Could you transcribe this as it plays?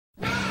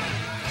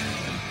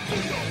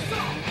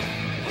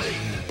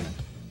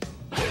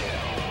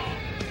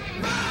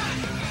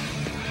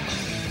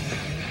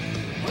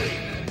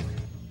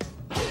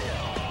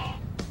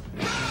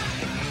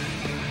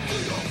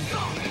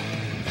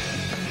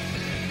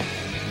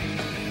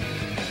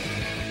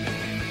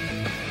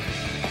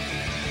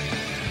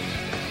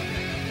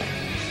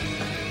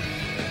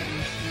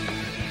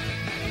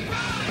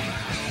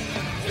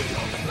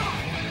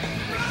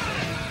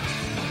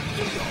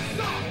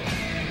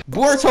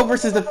Boruto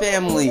versus the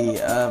family.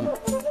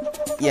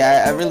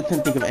 Yeah, I really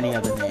couldn't think of any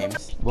other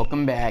names.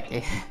 Welcome back.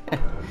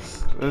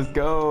 Let's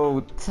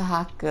go,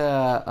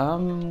 Taka.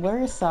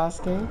 Where is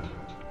Sasuke?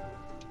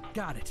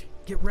 Got it.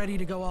 Get ready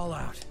to go all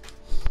out.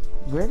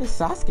 Where did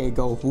Sasuke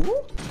go? Who?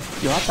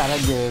 Yo, I thought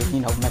I'd give,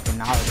 mecha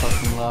Naruto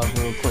some love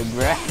real quick,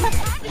 bruh.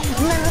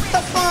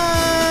 Naruto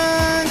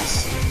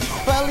punch!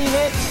 Fully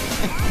hit!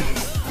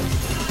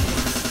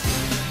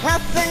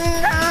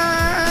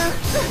 Rasengan!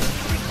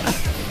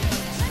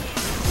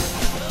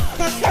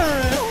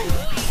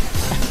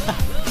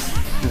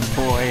 This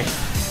boy,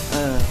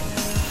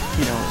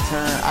 he don't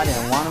return. I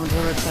didn't want him to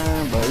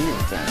return, but he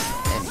returned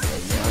anyway,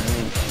 you know what I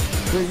mean?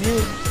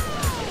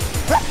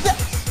 But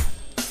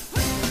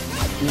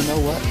you know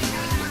what?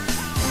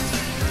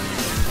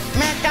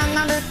 Mecha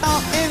Naruto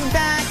is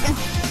back!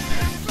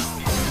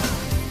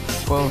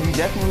 Well, he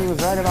definitely was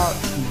right about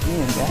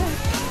being back.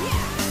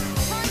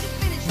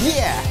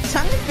 Yeah,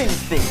 time to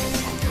finish things.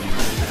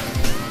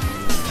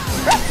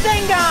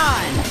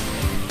 Rasengan!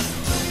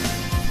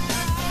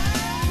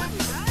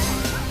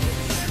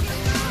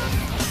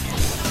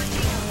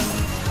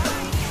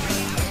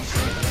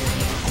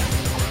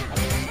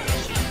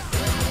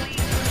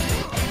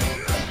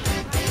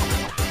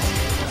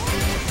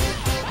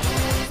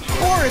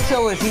 Boruto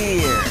is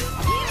here!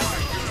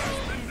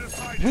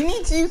 We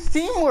need to use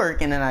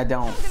teamwork, and then I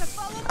don't.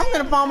 I'm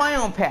gonna follow my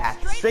own path,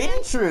 straight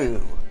and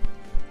true.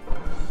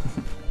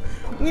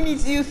 We need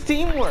to use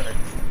teamwork,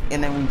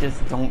 and then we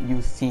just don't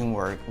use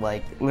teamwork,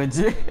 like,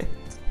 legit.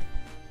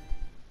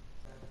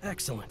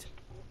 Excellent.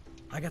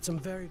 I got some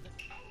very...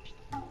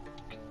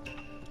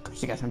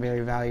 She got some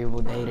very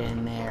valuable data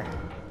in there.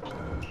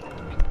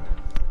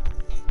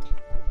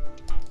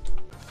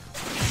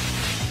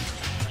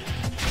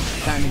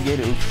 Time to get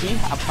Uchi,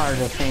 a part of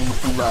the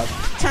famous you love.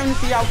 Time to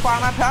see how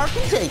far my power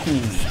can take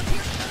me.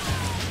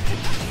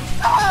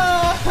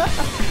 Ah!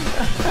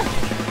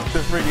 The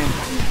friggin'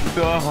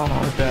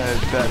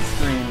 that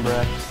scream,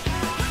 bruh.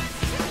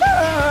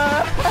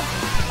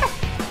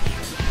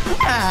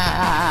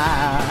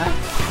 Ah!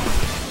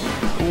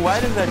 Why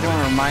does that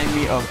joint remind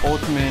me of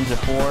Ultimate Ninja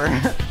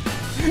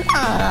 4?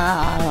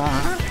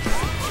 Ah!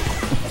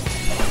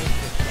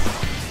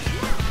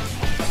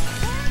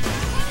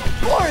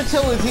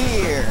 Boruto is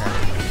here!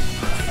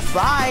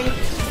 Bye!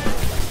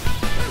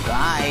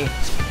 Bye!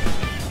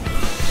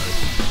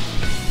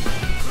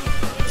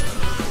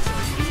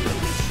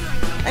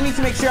 I need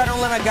to make sure I don't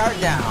let my guard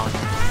down.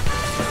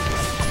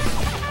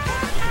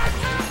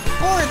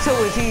 Boruto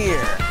is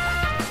here!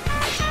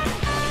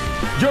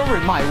 You're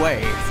in my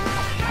way!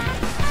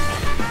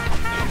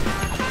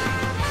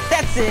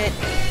 That's it!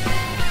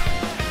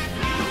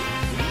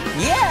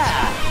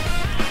 Yeah!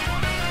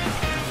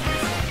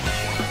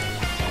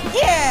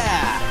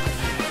 Yeah!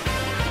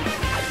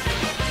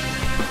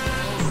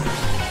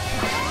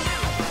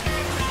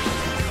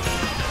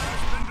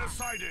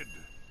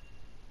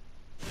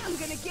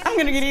 I'm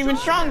gonna get even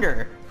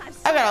stronger.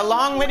 I got a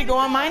long way to go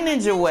on my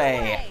ninja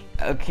way.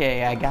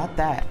 Okay, I got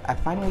that. I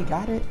finally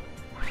got it.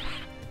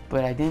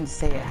 But I didn't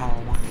say it how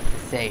I wanted to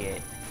say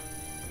it.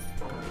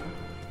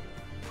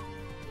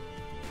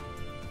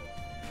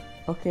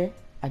 Okay,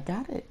 I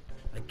got it.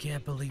 I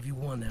can't believe you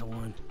won that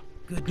one.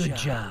 Good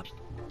job.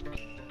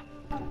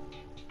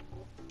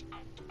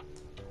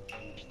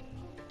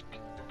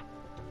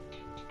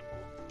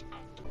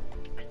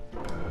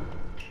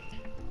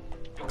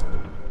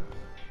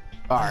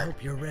 I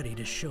hope you're ready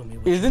to show me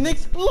what is an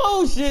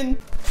explosion!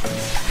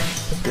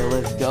 So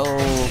let's go.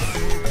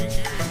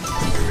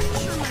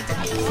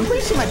 I'm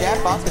pretty sure my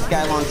dad fought this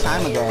guy a long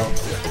time ago.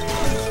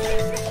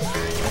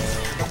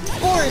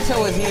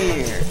 Boruto is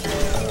here!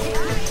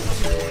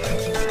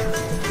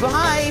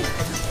 Bye!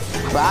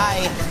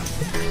 Bye!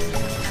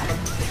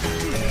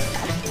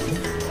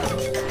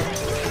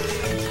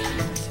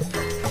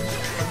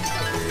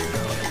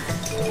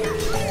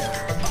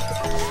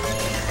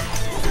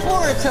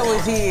 Boruto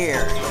is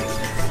here!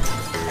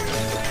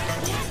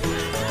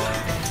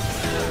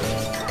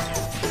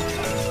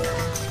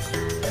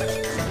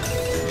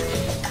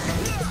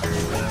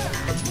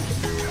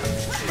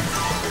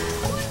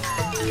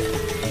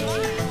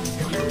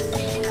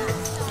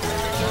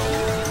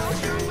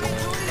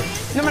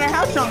 No matter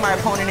how strong my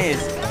opponent is,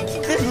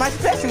 this is my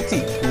specialty.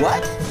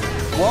 What?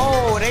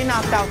 Whoa, they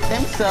knocked out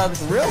them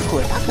subs real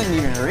quick. I couldn't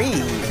even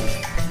read.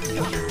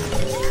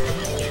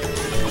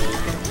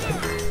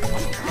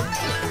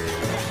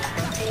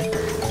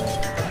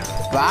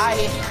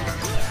 Bye.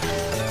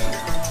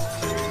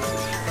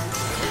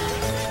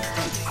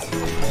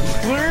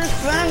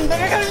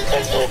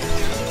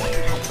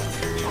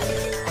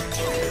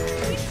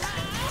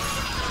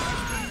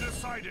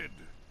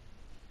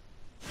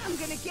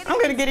 I'm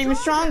gonna get even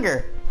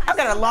stronger. I've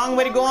got a long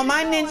way to go on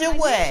my ninja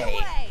way.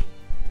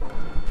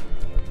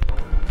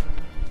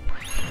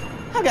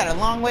 I've got a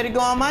long way to go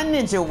on my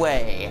ninja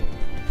way.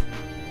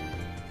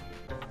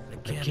 I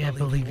can't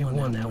believe you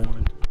won that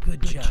one.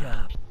 Good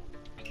job.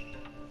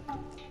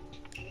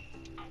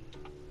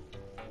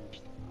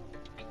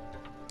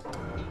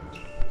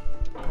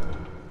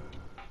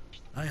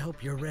 I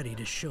hope you're ready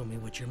to show me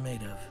what you're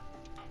made of.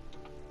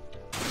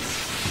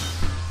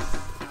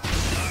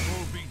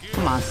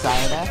 Come on,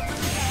 Sayada.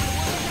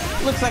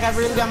 Looks like I've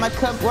really got my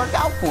work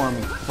out for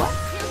me. What?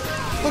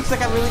 Looks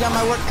like I really got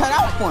my work cut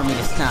out for me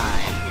this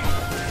time.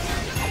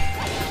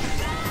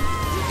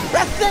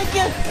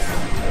 Rasengan!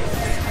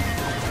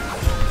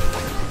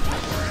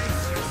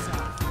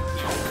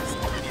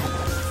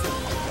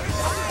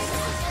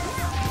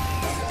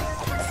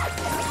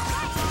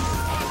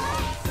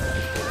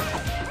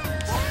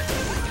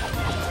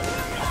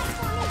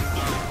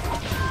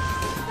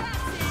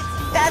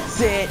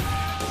 That's it.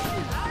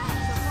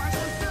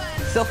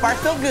 So far,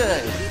 so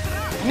good.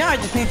 Now I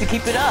just need to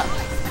keep it up.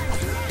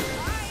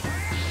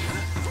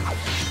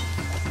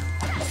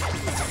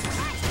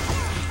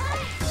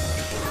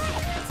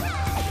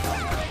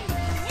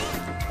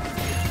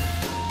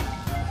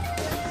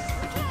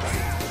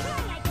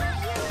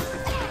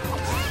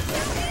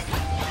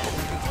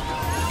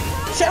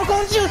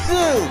 Shogun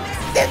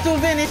Jutsu! This will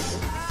finish!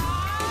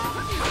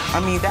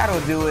 I mean,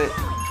 that'll do it.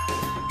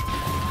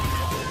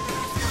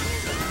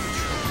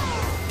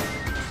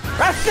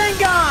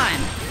 Rasengan!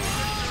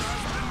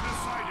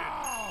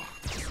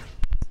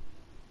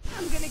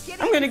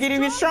 I'm gonna get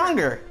even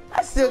stronger.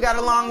 I still got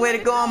a long way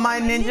to go on my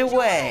ninja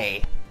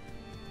way.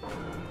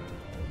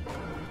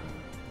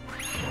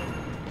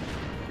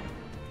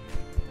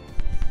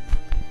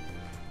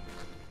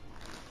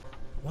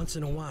 Once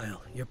in a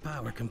while, your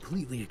power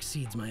completely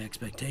exceeds my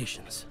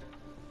expectations.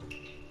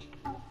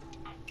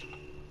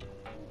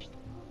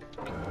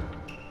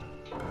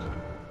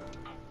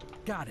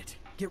 Got it.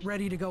 Get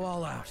ready to go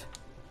all out.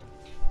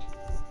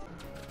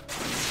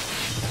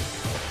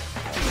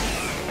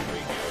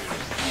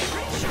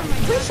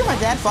 Pretty sure my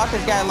dad fought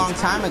this guy a long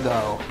time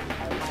ago.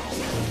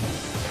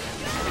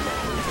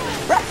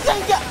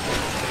 Rasengan!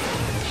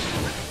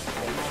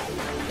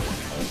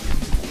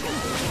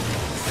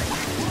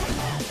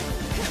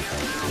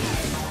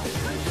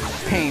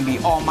 Pain be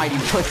almighty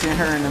pushing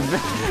her in the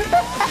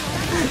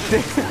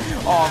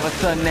all of a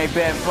sudden their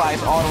bed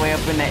flies all the way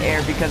up in the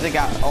air because it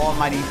got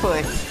almighty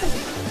pushed.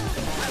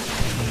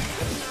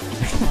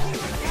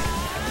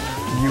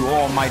 You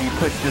almighty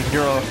push this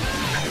girl.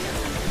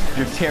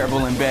 You're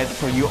terrible in bed,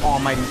 so you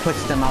almighty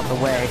push them out the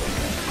way.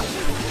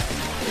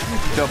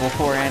 Double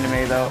 4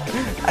 anime though.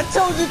 I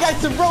told you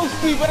guys to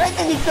roast me, but I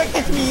didn't expect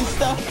this mean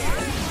stuff.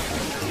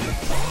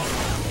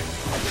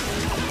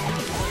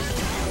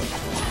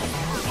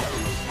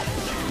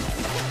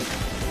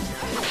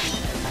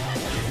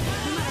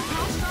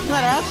 No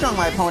matter how strong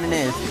my opponent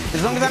is,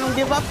 as long as I don't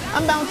give up,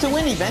 I'm bound to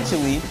win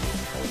eventually.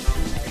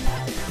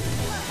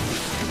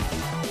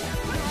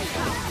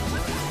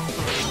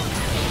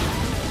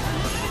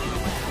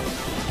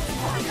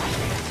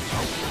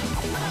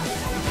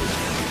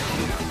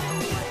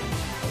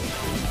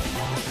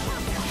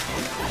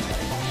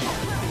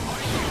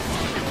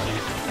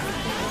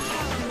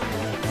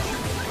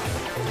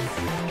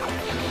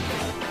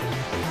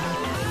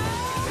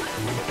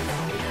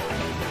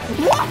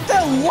 What the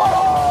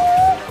whoa!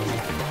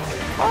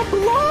 I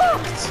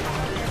blocked!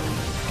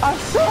 I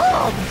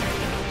subbed!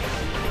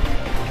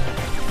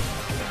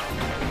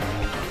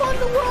 What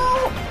the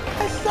world?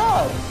 I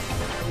subbed!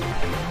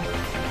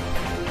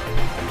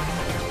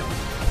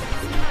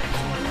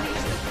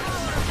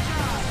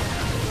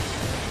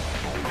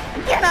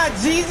 You're not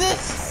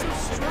Jesus!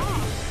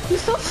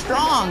 He's so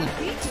strong!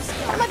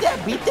 How did my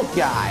dad beat this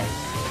guy?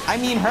 I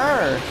mean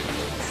her!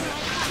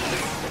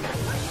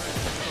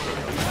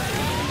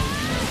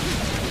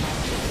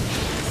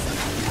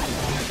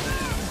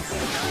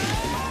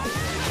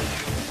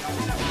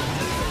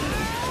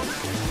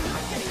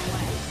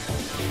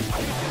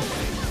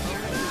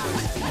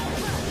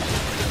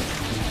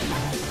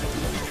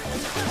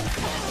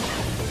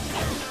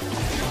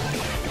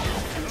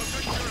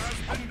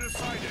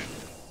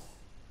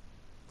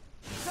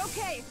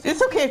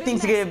 It's okay if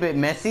things get a bit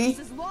messy,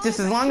 just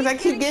as long as I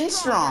keep getting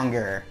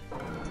stronger.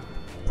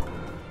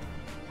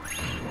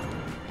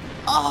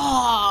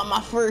 Oh, my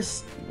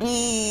first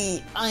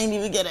B. I didn't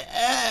even get an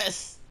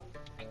S.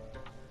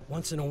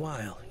 Once in a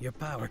while, your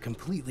power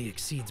completely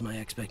exceeds my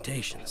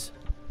expectations.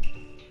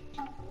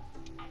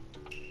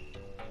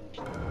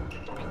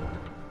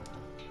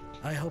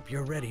 I hope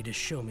you're ready to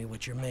show me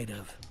what you're made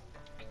of.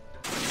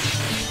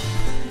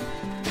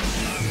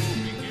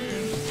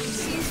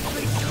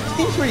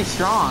 Seems pretty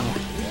strong.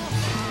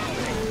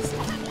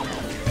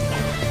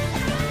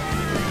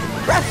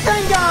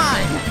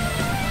 Rasengan!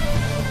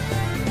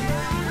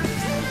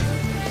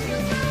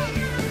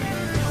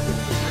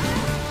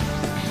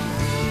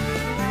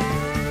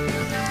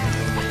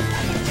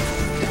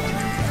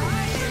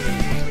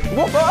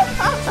 Whoa!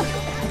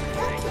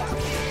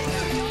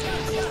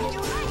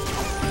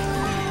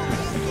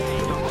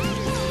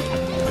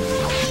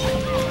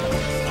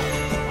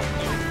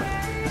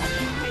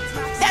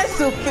 That's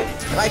so good.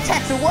 My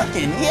attacks are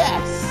working,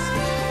 yes!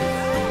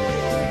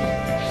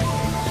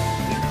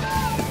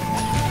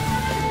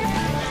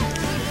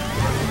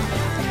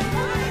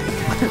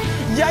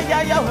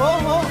 Yeah,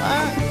 whoa,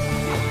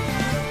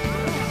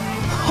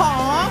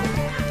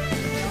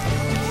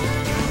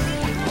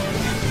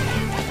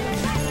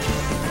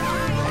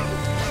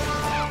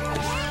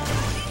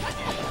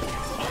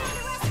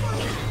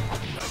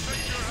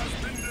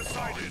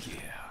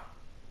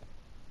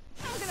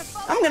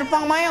 I'm gonna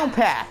follow my own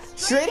path,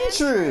 straight and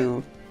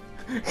true.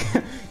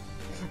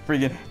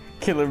 Freaking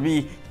Killer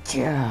Bee.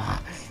 Yeah.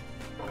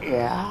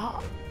 Yeah.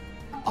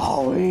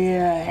 Oh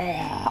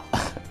yeah.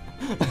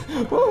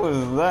 What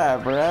was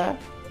that, bruh?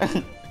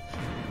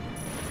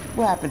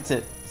 What happened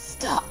to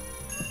stop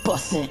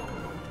busting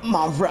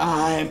my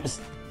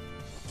rhymes?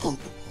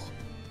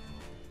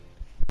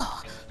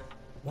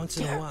 Once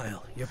in a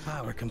while, your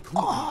power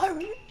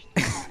completely.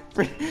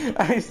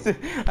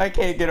 I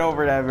can't get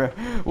over that, bro.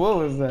 What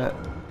was that?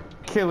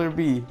 Killer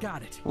Bee.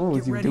 Got it. What was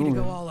Get he ready doing?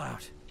 to go all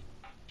out.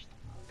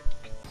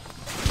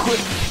 Quit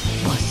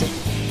busting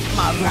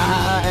my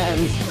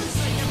rhymes.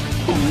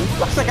 Ooh,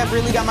 looks like I've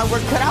really got my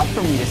work cut out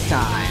for me this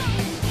time.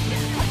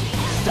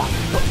 Stop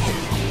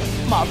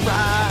busting my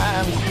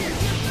rhymes.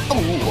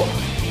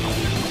 Ooh.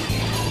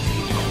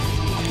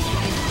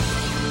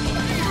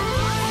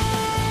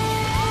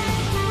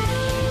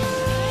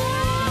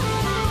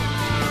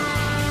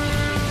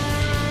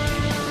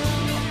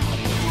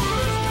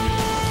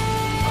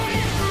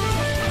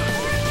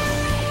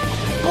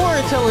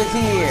 Boruto is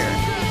here.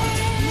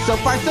 So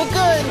far, so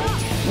good.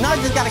 Now I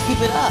just gotta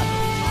keep it up.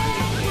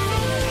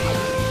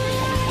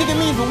 Stick at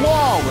me the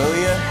wall, will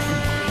ya?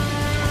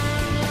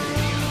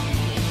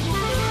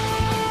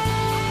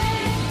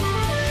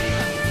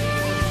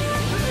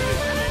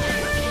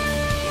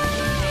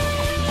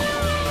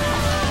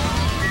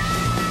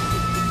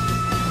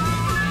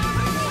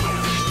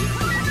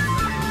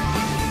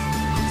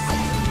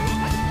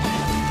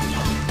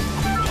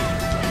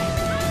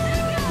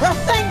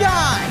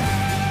 Rasengan!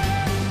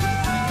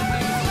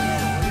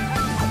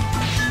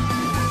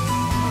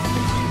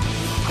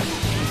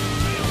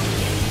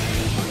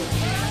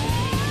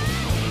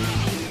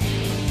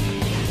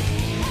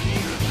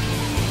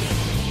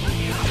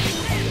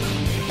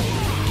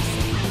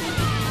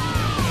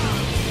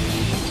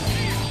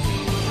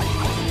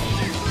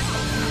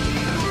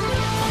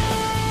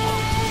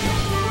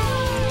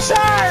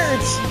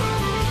 Charge!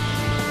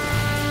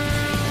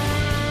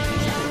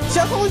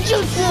 Shuffle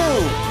Jutsu!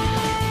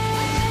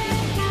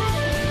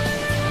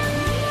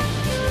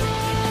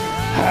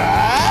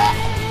 Huh?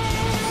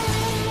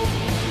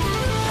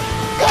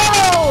 Go!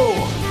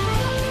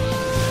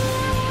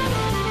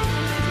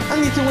 I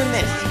need to win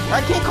this, or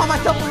I can't call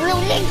myself a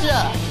real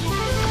ninja!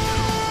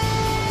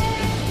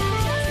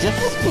 Just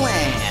as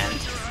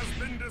planned. Has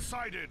been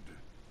decided.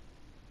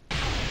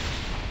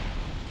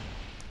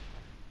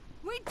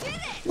 We did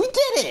it! We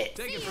did it!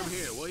 Take it from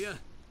here, will ya?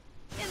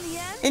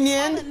 In the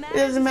end, it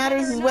doesn't matter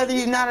whether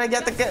you not I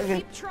got the gun.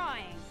 keep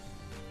trying.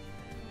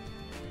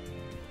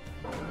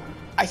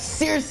 I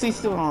seriously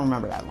still don't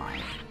remember that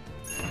line.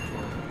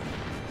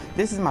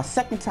 This is my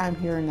second time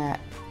hearing that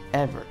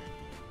ever.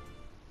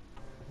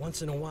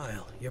 Once in a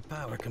while, your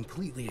power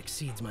completely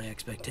exceeds my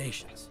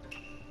expectations.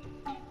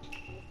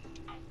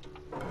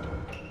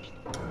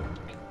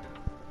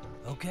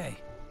 Okay,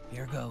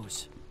 here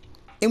goes.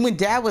 And when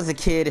Dad was a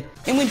kid,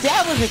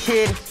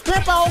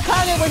 Grandpa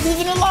Hokage was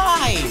even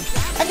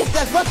alive! I guess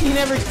that's lucky he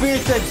never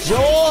experienced the joy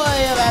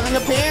of having a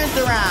parents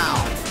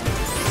around.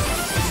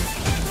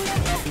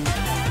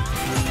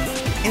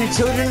 And the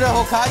children of the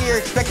Hokage are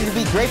expected to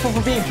be grateful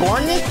for being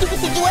born in this stupid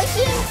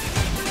situation?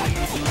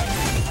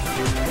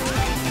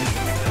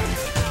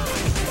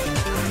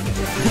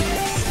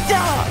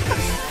 Stop!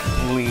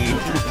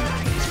 Leave.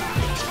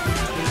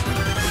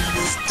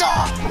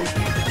 Stop!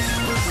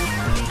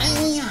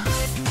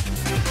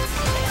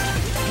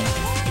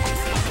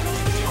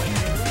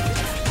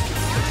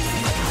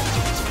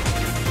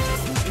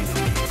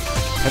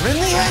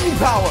 Heavenly Hand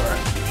Power!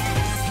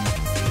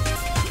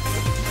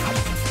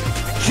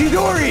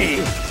 Chidori!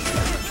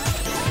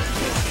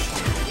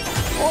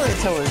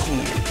 Boruto is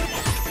here.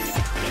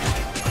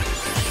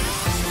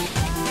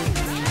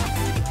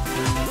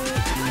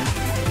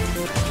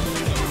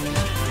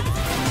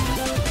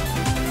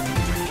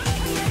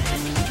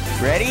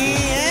 Ready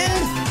and...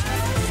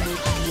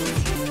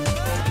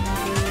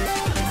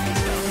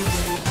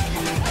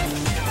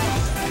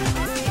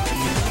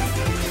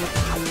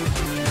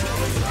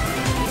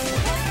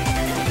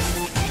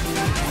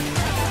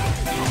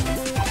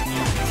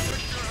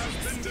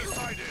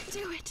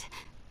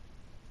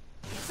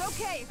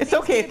 It's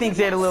okay if things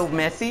get a little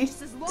messy.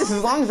 Just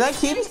as long as I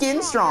keep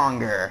getting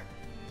stronger.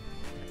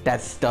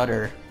 That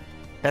stutter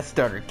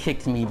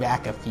kicked me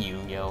back a few,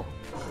 yo.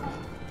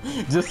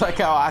 Just like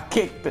how I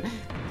kicked the...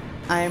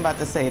 I ain't about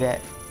to say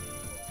that.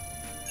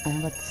 I ain't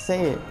about to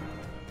say it.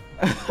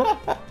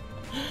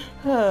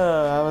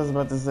 I was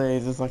about to say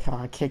just like how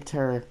I kicked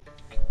her.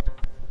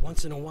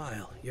 Once in a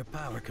while, your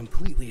power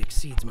completely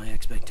exceeds my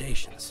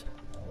expectations.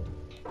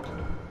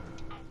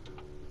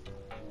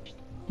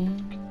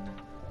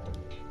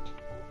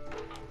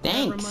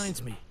 Thanks. That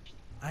reminds me,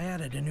 I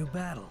added a new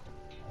battle.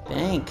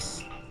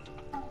 Thanks.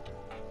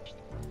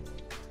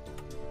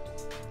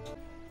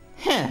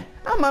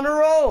 I'm on a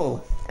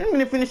roll. I'm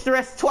gonna finish the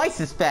rest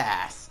twice as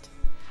fast.